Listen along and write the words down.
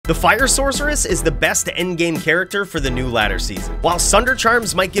The Fire Sorceress is the best endgame character for the new ladder season. While Sunder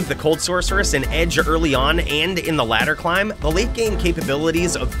Charms might give the Cold Sorceress an edge early on and in the ladder climb, the late game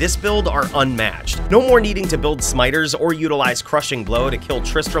capabilities of this build are unmatched. No more needing to build smiters or utilize Crushing Blow to kill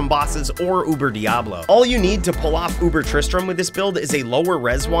Tristram bosses or Uber Diablo. All you need to pull off Uber Tristram with this build is a lower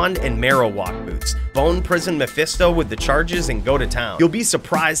res wand and Marrow Walk boots. Bone Prison Mephisto with the charges and go to town. You'll be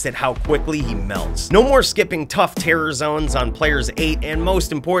surprised at how quickly he melts. No more skipping tough terror zones on players 8, and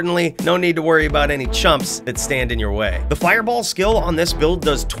most importantly, no need to worry about any chumps that stand in your way. The Fireball skill on this build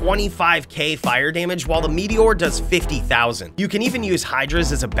does 25k fire damage while the Meteor does 50,000. You can even use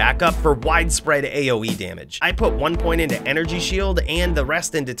Hydras as a backup for widespread AoE damage. I put 1 point into Energy Shield and the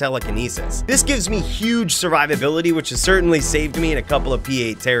rest into Telekinesis. This gives me huge survivability, which has certainly saved me in a couple of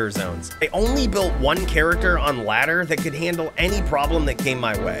P8 terror zones. I only built one character on ladder that could handle any problem that came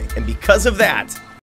my way, and because of that,